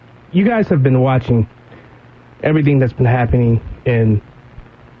you guys have been watching everything that's been happening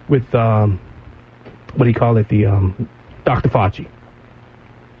with Dr. Fauci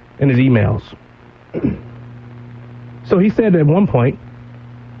and his emails. So he said at one point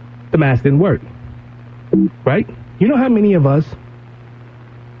the mask didn't work, right? You know how many of us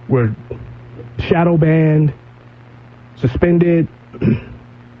were shadow banned, suspended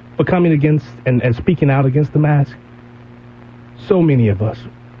for coming against and speaking out against the mask? So many of us.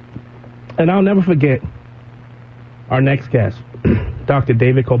 And I'll never forget our next guest, Dr.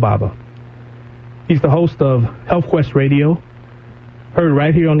 David Kobaba. He's the host of Health Quest Radio, heard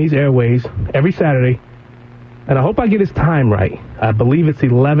right here on these airways every Saturday. And I hope I get his time right. I believe it's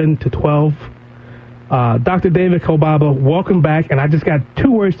 11 to 12. Dr. David Kobaba, welcome back. And I just got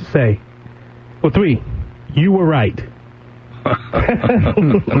 2 words to say. Well, 3. You were right.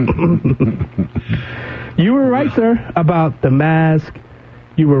 You were right, sir, about the mask.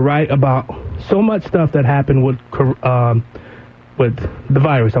 You were right about so much stuff that happened with the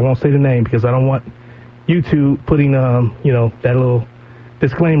virus. I won't say the name because I don't want YouTube putting that little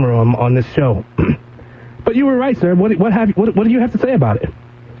disclaimer on this show. But you were right, sir. What do you have to say about it?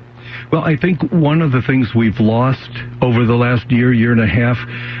 Well, I think one of the things we've lost over the last year and a half,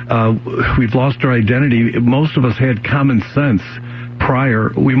 we've lost our identity. Most of us had common sense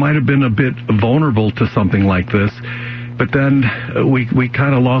prior. We might have been a bit vulnerable to something like this, but then we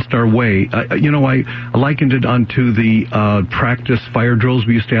kind of lost our way. I likened it onto the practice fire drills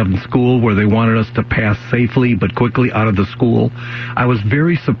we used to have in school where they wanted us to pass safely but quickly out of the school. I was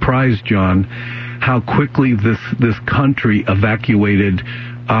very surprised, John, how quickly this country evacuated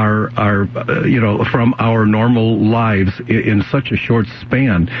from our normal lives in such a short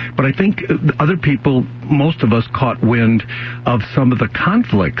span. But I think other people, most of us, caught wind of some of the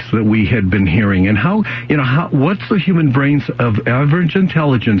conflicts that we had been hearing, and what's the human brains of average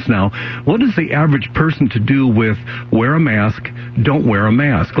intelligence now? What is the average person to do with wear a mask, don't wear a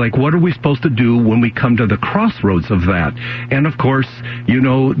mask? Like, what are we supposed to do when we come to the crossroads of that? And of course,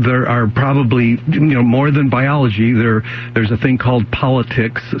 there are probably, more than biology, there's a thing called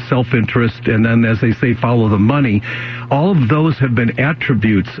politics, self-interest, and then, as they say, follow the money. All of those have been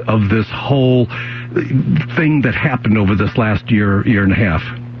attributes of this whole thing that happened over this last year and a half.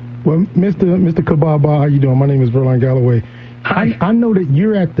 Well, Mr. Kobaba, how you doing? My name is Verlon Galloway. Hi. I know that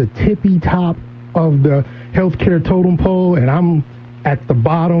you're at the tippy top of the healthcare totem pole, and I'm at the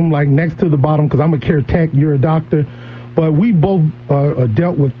bottom, like next to the bottom, because I'm a care tech, you're a doctor. But we both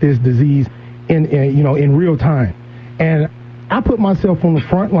dealt with this disease in real time. And I put myself on the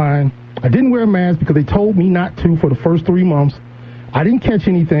front line. I didn't wear a mask because they told me not to for the first 3 months. I didn't catch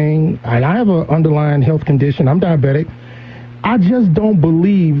anything, and I have an underlying health condition. I'm diabetic. I just don't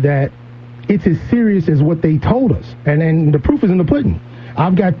believe that it's as serious as what they told us. And the proof is in the pudding.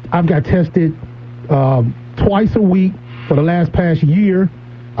 I've got tested twice a week for the past year.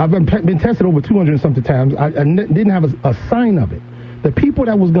 I've been tested over 200 and something times. I didn't have a sign of it. The people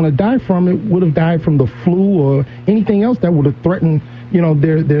that was going to die from it would have died from the flu or anything else that would have threatened,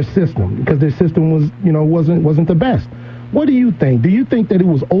 their system, because their system was, wasn't the best. What do you think? Do you think that it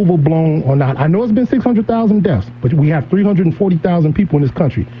was overblown or not? I know it's been 600,000 deaths, but we have 340,000 people in this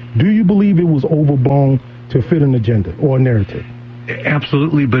country. Do you believe it was overblown to fit an agenda or a narrative?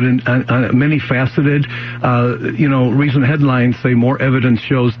 Absolutely, but in many faceted, recent headlines say more evidence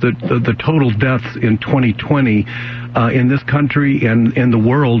shows that the total deaths in 2020 in this country and in the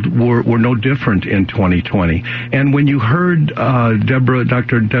world were no different in 2020. And when you heard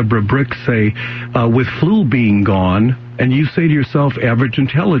Dr. Deborah Brick say, with flu being gone, and you say to yourself, average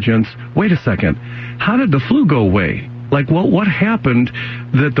intelligence, wait a second, how did the flu go away? Like, what happened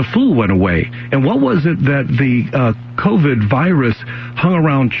that the flu went away? And what was it that the COVID virus hung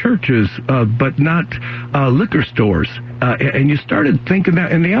around churches, but not liquor stores? And you started thinking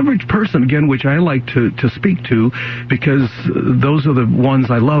that, and the average person, again, which I like to speak to, because those are the ones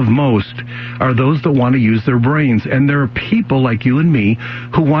I love most, are those that want to use their brains. And there are people like you and me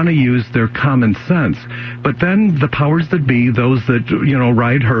who want to use their common sense. But then the powers that be, those that,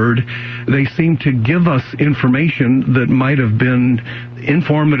 ride herd, they seem to give us information that might have been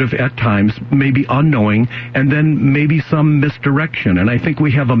informative at times, maybe unknowing, and then maybe some misdirection. And I think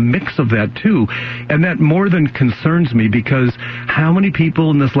we have a mix of that too. And that more than concerns me, because how many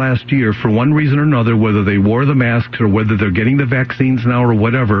people in this last year, for one reason or another, whether they wore the masks or whether they're getting the vaccines now or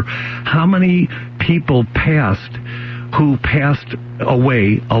whatever, how many people passed who passed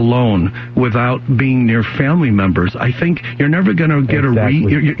away alone without being near family members. I think you're never going to get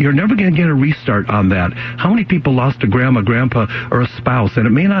you're never going to get a restart on that. How many people lost a grandma, grandpa, or a spouse? And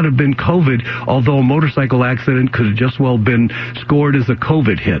it may not have been COVID, although a motorcycle accident could have just well been scored as a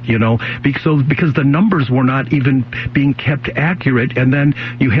COVID hit, because the numbers were not even being kept accurate. And then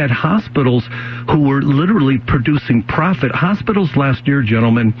you had hospitals who were literally producing profit. Hospitals last year,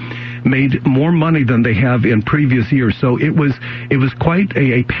 gentlemen, made more money than they have in previous years. So it was quite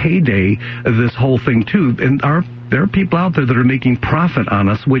a payday, this whole thing too. And there are people out there that are making profit on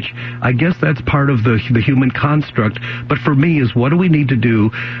us, which I guess that's part of the human construct. But for me is, what do we need to do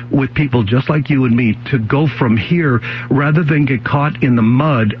with people just like you and me to go from here rather than get caught in the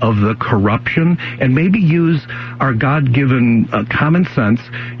mud of the corruption, and maybe use our God-given common sense,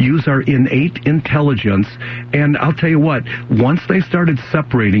 use our innate intelligence. And I'll tell you what, once they started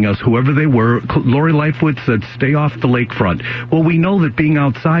separating us, whoever they were, Lori Lightfoot said, stay off the lakefront. Well, we know that being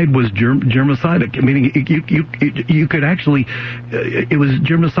outside was germicidal, meaning you could actually, it was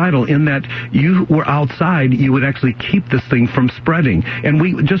germicidal in that you were outside, you would actually keep this thing from spreading. And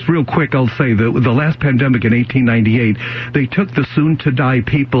we, just real quick, I'll say the last pandemic in 1898, they took the soon-to-die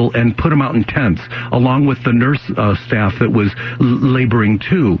people and put them out in tents, along with the nurse staff that was laboring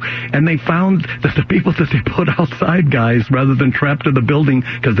too. And they found that the people that they put outside, guys, rather than trapped in the building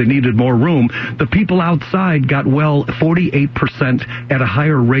because they needed more room, the people outside got 48% at a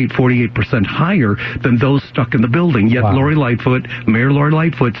higher rate, 48% higher than those stuck in the building. Yet wow. Mayor Lori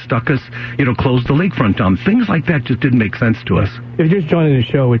Lightfoot stuck us, closed the lakefront down. Things like that just didn't make sense to us. If you're just joining the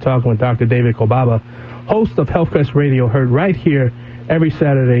show, we're talking with Dr. David Kolbaba, host of HealthQuest Radio, heard right here every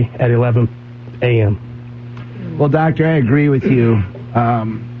Saturday at 11 a.m. Well, Doctor, I agree with you.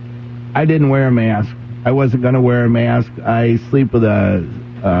 I didn't wear a mask. I wasn't going to wear a mask. I sleep with a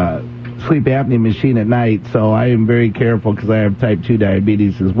sleep apnea machine at night, so I am very careful because I have type 2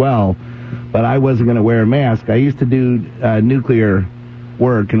 diabetes as well. But I wasn't going to wear a mask. I used to do nuclear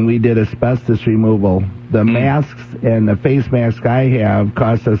work, and we did asbestos removal. The masks and the face mask I have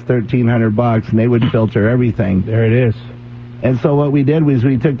cost us $1,300, and they would filter everything. There it is. And so what we did was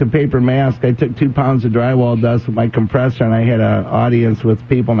we took the paper mask. I took 2 pounds of drywall dust with my compressor, and I had an audience with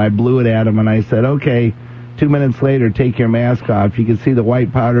people, and I blew it at them, and I said, okay, 2 minutes later, take your mask off. You could see the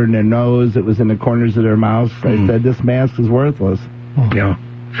white powder in their nose. It was in the corners of their mouths. I said, this mask is worthless. Yeah.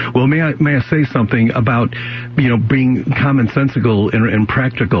 Well, may I say something about, being commonsensical and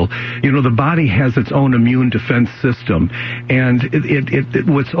practical? The body has its own immune defense system. And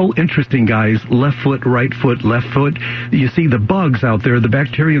what's so interesting, guys, left foot, right foot, left foot, you see the bugs out there, the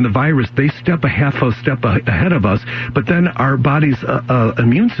bacteria and the virus, they step a half a step ahead of us. But then our body's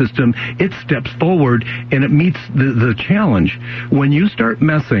immune system, it steps forward and it meets the challenge. When you start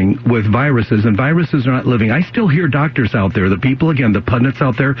messing with viruses, and viruses are not living, I still hear doctors out there, the people, again, the pundits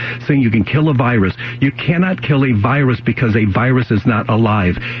out there, saying you can kill a virus. You cannot kill a virus because a virus is not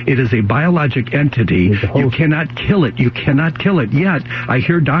alive. It is a biologic entity. You cannot kill it. You cannot kill it. Yet, I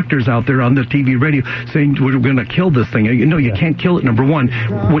hear doctors out there on the TV radio saying we're going to kill this thing. You can't kill it, number one.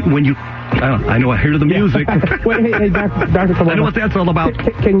 When you... I know, I hear the music. Wait, hey, Dr. Kolbaba, I know what that's all about.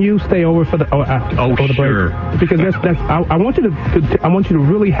 Can you stay over for the... the sure. Break? Because I want you to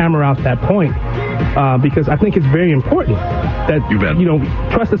really hammer out that point, because I think it's very important that, you bet.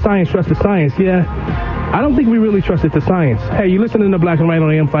 Trust the science. Yeah, I don't think we really trusted the science. Hey, you listening to Black and White on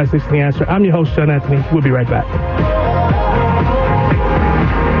AM 560 The Answer. I'm your host, John Anthony. We'll be right back.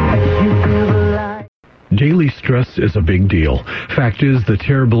 Daily stress is a big deal. Fact is, the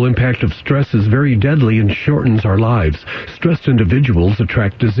terrible impact of stress is very deadly and shortens our lives. Stressed individuals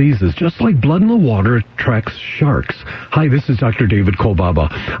attract diseases, just like blood in the water attracts sharks. Hi, this is Dr. David Kolbaba.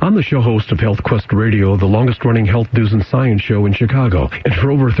 I'm the show host of HealthQuest Radio, the longest-running health news and science show in Chicago. And for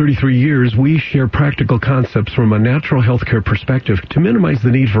over 33 years, we share practical concepts from a natural healthcare perspective to minimize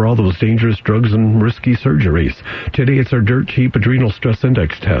the need for all those dangerous drugs and risky surgeries. Today, it's our dirt-cheap adrenal stress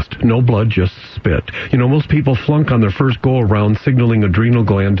index test. No blood, just spit. Most people flunk on their first go-around, signaling adrenal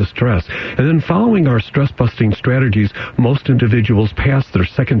gland distress. And then following our stress-busting strategies, most individuals pass their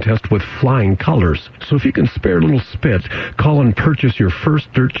second test with flying colors. So if you can spare a little spit, call and purchase your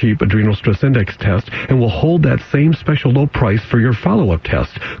first dirt-cheap adrenal stress index test, and we'll hold that same special low price for your follow-up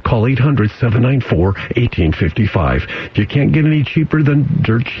test. Call 800-794-1855. If you can't get any cheaper than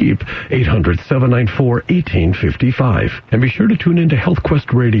dirt cheap, 800-794-1855. And be sure to tune in to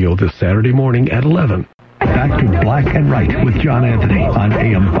HealthQuest Radio this Saturday morning at 11. Back to Black and Right with John Anthony on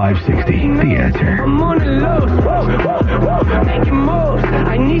AM 560. The Answer. I'm on the loose. Making moves.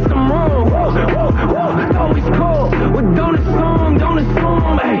 I need some room. It's always cool. Well, don't assume.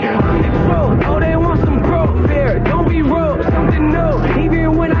 Hey, I'm the truth. Oh, they want some growth here. Don't be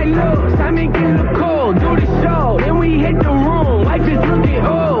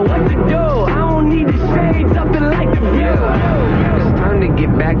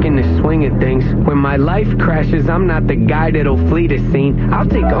my life crashes, I'm not the guy that'll flee the scene. I'll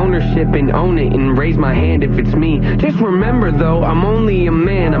take ownership and own it and raise my hand if it's me. Just remember though, I'm only a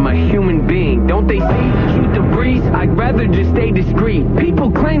man, I'm a human being. Don't they see? Shoot the breeze, I'd rather just stay discreet.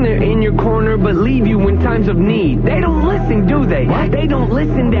 People claim they're in your corner, but leave you in times of need. They don't listen, do they? What? They don't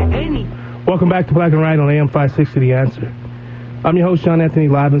listen to any. Welcome back to Black and Right on AM 560 The Answer. I'm your host, John Anthony,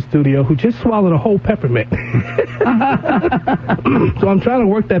 live in studio, who just swallowed a whole peppermint. So I'm trying to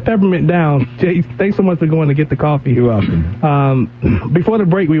work that peppermint down. Jay, thanks so much for going to get the coffee. You're welcome. Before the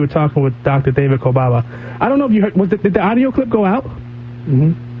break, we were talking with Dr. David Kobaba. I don't know if you heard, did the audio clip go out?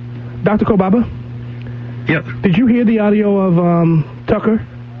 Mm-hmm. Dr. Kobaba? Yep. Did you hear the audio of Tucker?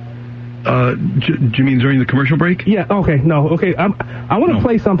 Do you mean during the commercial break? Yeah, okay, no, okay. I want to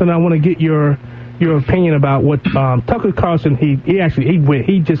play something. I want to get your opinion about what Tucker Carlson, he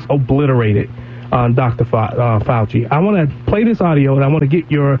just obliterated Dr. Fauci. I want to play this audio, and I want to get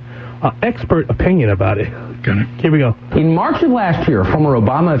your expert opinion about it. Got it. Here we go. In March of last year, former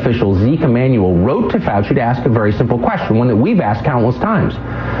Obama official Zeke Emanuel wrote to Fauci to ask a very simple question, one that we've asked countless times.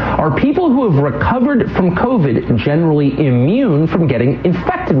 Are people who have recovered from COVID generally immune from getting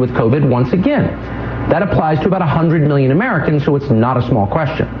infected with COVID once again? That applies to about 100 million Americans, so it's not a small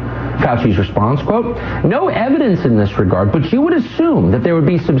question. Fauci's response, quote, no evidence in this regard, but you would assume that there would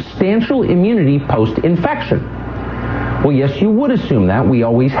be substantial immunity post-infection. Well, yes, you would assume that. We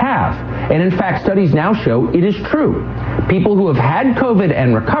always have. And in fact, studies now show it is true. People who have had COVID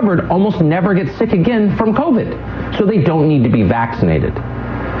and recovered almost never get sick again from COVID, so they don't need to be vaccinated.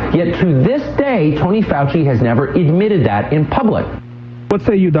 Yet to this day, Tony Fauci has never admitted that in public. What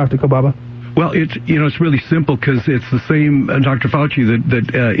say you, Dr. Kobaba? Well, it's really simple because it's the same Dr. Fauci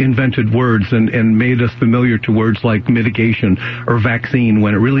that invented words and made us familiar to words like mitigation or vaccine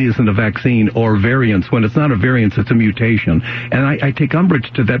when it really isn't a vaccine, or variance when it's not a variance, it's a mutation. And I take umbrage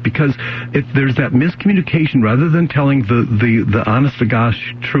to that because there's that miscommunication rather than telling the honest to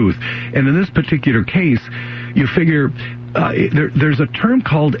gosh truth. And in this particular case, you figure there's a term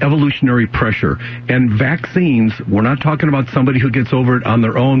called evolutionary pressure, and vaccines, we're not talking about somebody who gets over it on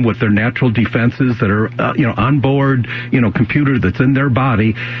their own with their natural defenses that are, on board, computer that's in their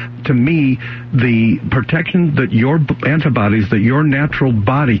body. To me, the protection that your antibodies, that your natural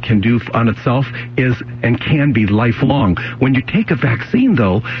body can do on itself is and can be lifelong. When you take a vaccine,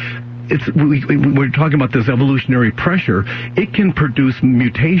 though, we're talking about this evolutionary pressure. It can produce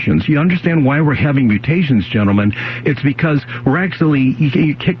mutations. You understand why we're having mutations, gentlemen? It's because we're actually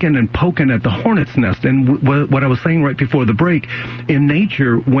kicking and poking at the hornet's nest. And what I was saying right before the break, in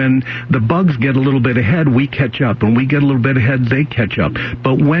nature, when the bugs get a little bit ahead, we catch up. When we get a little bit ahead, they catch up.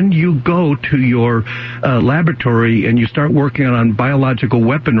 But when you go to your laboratory and you start working on biological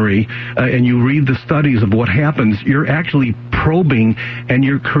weaponry and you read the studies of what happens, you're actually probing and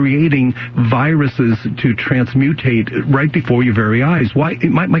you're creating viruses to transmutate right before your very eyes. Why?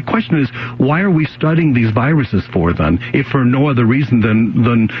 My question is, why are we studying these viruses for then, if for no other reason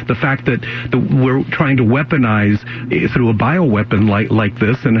than the fact that we're trying to weaponize through a bioweapon like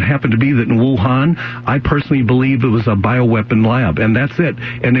this, and it happened to be that in Wuhan, I personally believe it was a bioweapon lab, and that's it.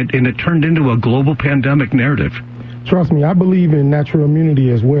 And it turned into a global pandemic narrative. Trust me, I believe in natural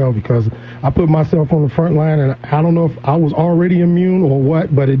immunity as well, because I put myself on the front line, and I don't know if I was already immune or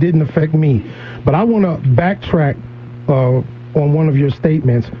what, but it didn't affect me. But I want to backtrack on one of your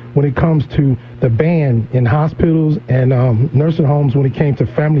statements when it comes to the ban in hospitals and nursing homes when it came to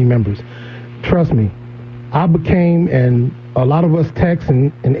family members. Trust me, I became, and a lot of us techs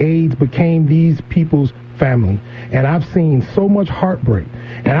and aides became these people's family. And I've seen so much heartbreak.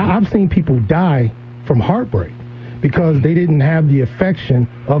 And I've seen people die from heartbreak, because they didn't have the affection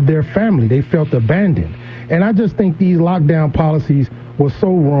of their family. They felt abandoned. And I just think these lockdown policies were so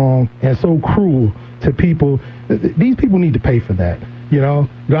wrong and so cruel to people. These people need to pay for that.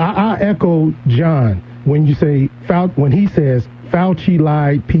 I echo John when he says Fauci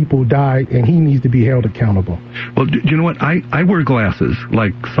lied, people died, and he needs to be held accountable. Well, do you know what? I wear glasses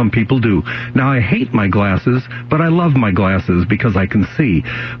like some people do. Now, I hate my glasses, but I love my glasses because I can see.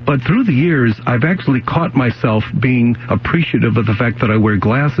 But through the years, I've actually caught myself being appreciative of the fact that I wear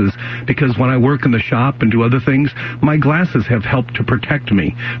glasses, because when I work in the shop and do other things, my glasses have helped to protect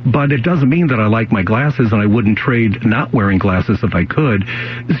me. But it doesn't mean that I like my glasses and I wouldn't trade not wearing glasses if I could.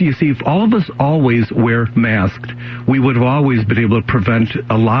 So you see, if all of us always wear masked, we would have always been able to prevent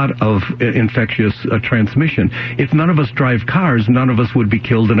a lot of infectious transmission. If none of us drive cars, none of us would be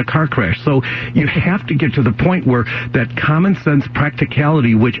killed in a car crash. So you have to get to the point where that common sense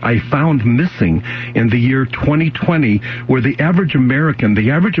practicality, which I found missing in the year 2020, where the average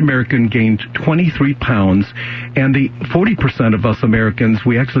American gained 23 pounds, and the 40% of us Americans,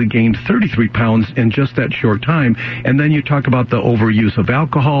 we actually gained 33 pounds in just that short time. And then you talk about the overuse of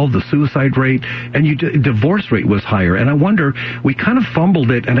alcohol, the suicide rate, and divorce rate was higher. And I wonder, we kind of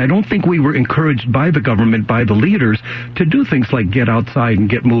fumbled it, and I don't think we were encouraged by the government, by the leaders, to do things like get outside and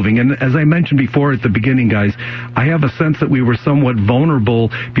get moving. And as I mentioned before at the beginning, guys, I have a sense that we were somewhat vulnerable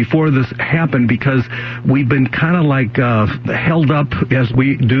before this happened because we've been kind of like held up, as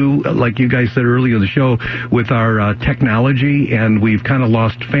we do, like you guys said earlier in the show, with our technology, and we've kind of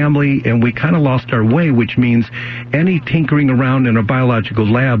lost family, and we kind of lost our way, which means any tinkering around in a biological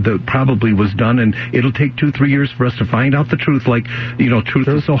lab that probably was done, and it'll take 2-3 years for us to find out the truth. Like, truth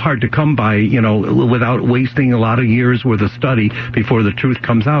is so hard to come by, without wasting a lot of years worth of study before the truth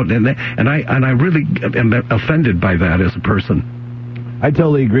comes out. And I really am offended by that as a person. I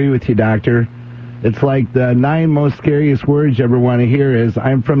totally agree with you, Doctor. It's like the 9 most scariest words you ever want to hear is,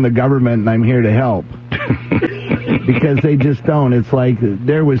 I'm from the government and I'm here to help. Because they just don't. It's like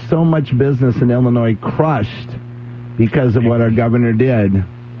there was so much business in Illinois crushed because of what our governor did.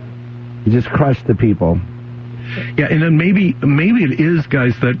 He just crushed the people. Yeah, and then maybe it is,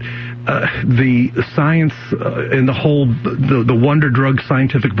 guys, that the science and the whole, the wonder drug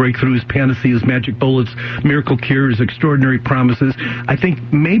scientific breakthroughs, panaceas, magic bullets, miracle cures, extraordinary promises. I think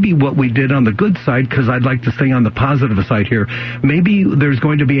maybe what we did on the good side, because I'd like to stay on the positive side here, maybe there's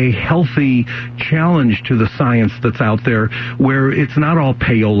going to be a healthy challenge to the science that's out there where it's not all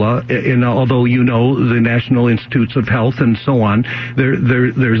payola, and although the National Institutes of Health and so on, there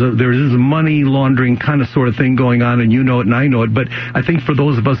is a money laundering kind of sort of thing going on, and you know it and I know it, but I think for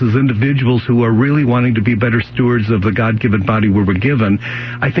those of us as individuals who are really wanting to be better stewards of the God-given body we were given,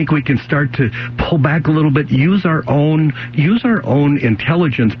 I think we can start to pull back a little bit, use our own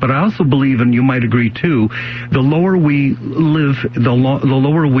intelligence. But I also believe, and you might agree too, the lower we live, the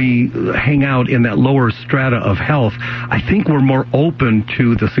lower we hang out in that lower strata of health, I think we're more open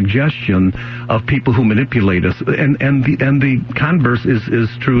to the suggestion of people who manipulate us. And the converse is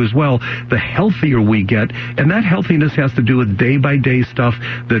true as well. The healthier we get, and that healthiness has to do with day-by-day stuff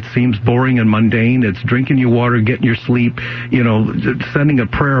that seems boring and mundane. It's drinking your water, getting your sleep, sending a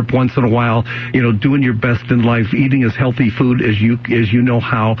prayer up once in a while, doing your best in life, eating as healthy food as you know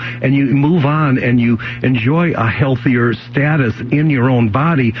how, and you move on and you enjoy a healthier status in your own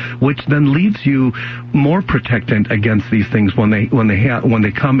body, which then leaves you more protectant against these things when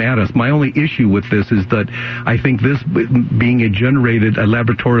they come at us. My only issue with this is that I think this being a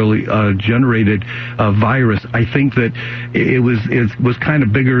laboratorily generated virus, I think that it was kind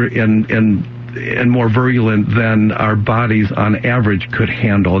of bigger and more virulent than our bodies on average could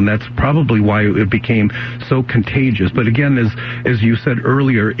handle, and that's probably why it became so contagious. But again, as you said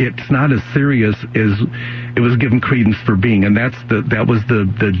earlier, it's not as serious as it was given credence for being, and that was the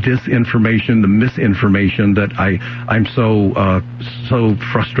disinformation, the misinformation that I'm so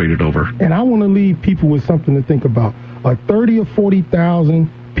frustrated over. And I want to leave people with something to think about. A 30 or 40,000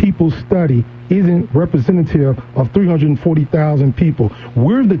 people study isn't representative of 340,000 people.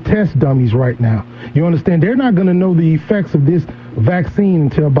 We're the test dummies right now. You understand? They're not going to know the effects of this vaccine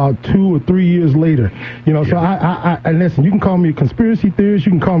until about 2 or 3 years later. So I listen, you can call me a conspiracy theorist,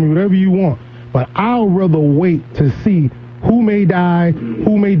 you can call me whatever you want, but I'll rather wait to see who may die,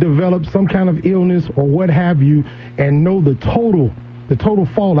 who may develop some kind of illness or what have you, and know the total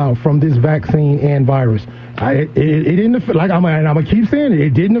fallout from this vaccine and virus. It didn't affect, like I'm gonna keep saying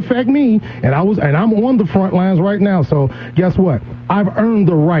it didn't affect me, and I'm on the front lines right now. So guess what? I've earned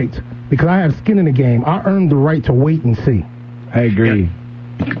the right, because I have skin in the game. I earned the right to wait and see. I agree.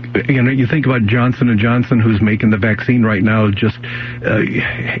 You think about Johnson & Johnson, who's making the vaccine right now, just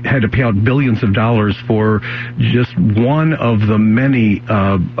had to pay out billions of dollars for just one of the many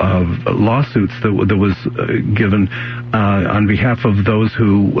lawsuits that was given on behalf of those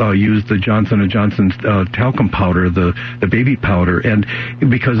who used the Johnson & Johnson's talcum powder, the baby powder, and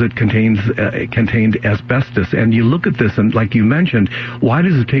because it contained asbestos. And you look at this, and like you mentioned, why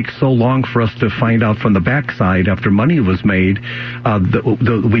does it take so long for us to find out from the backside after money was made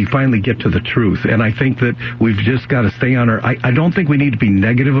we finally get to the truth? And I think that we've just got to stay on our... I don't think we need to be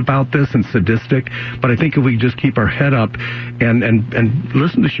negative about this and sadistic, but I think if we just keep our head up and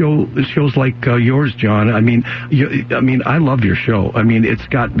listen to shows like yours, John. I mean, mean, I love your show. I mean, it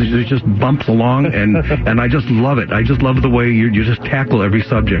just bumps along, and I just love it. I just love the way you just tackle every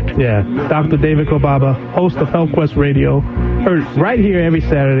subject. Yeah. Dr. David Kobaba, host of Health Quest Radio, heard right here every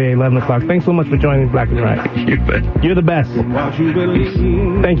Saturday at 11 o'clock. Thanks so much for joining Black and Right. You bet. You're the best.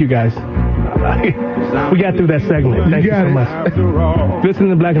 Thank you, guys. We got through that segment. Thank you so much. Listen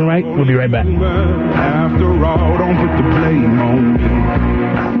to Black and Right. We'll be right back. After all, don't put the blame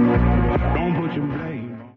on me.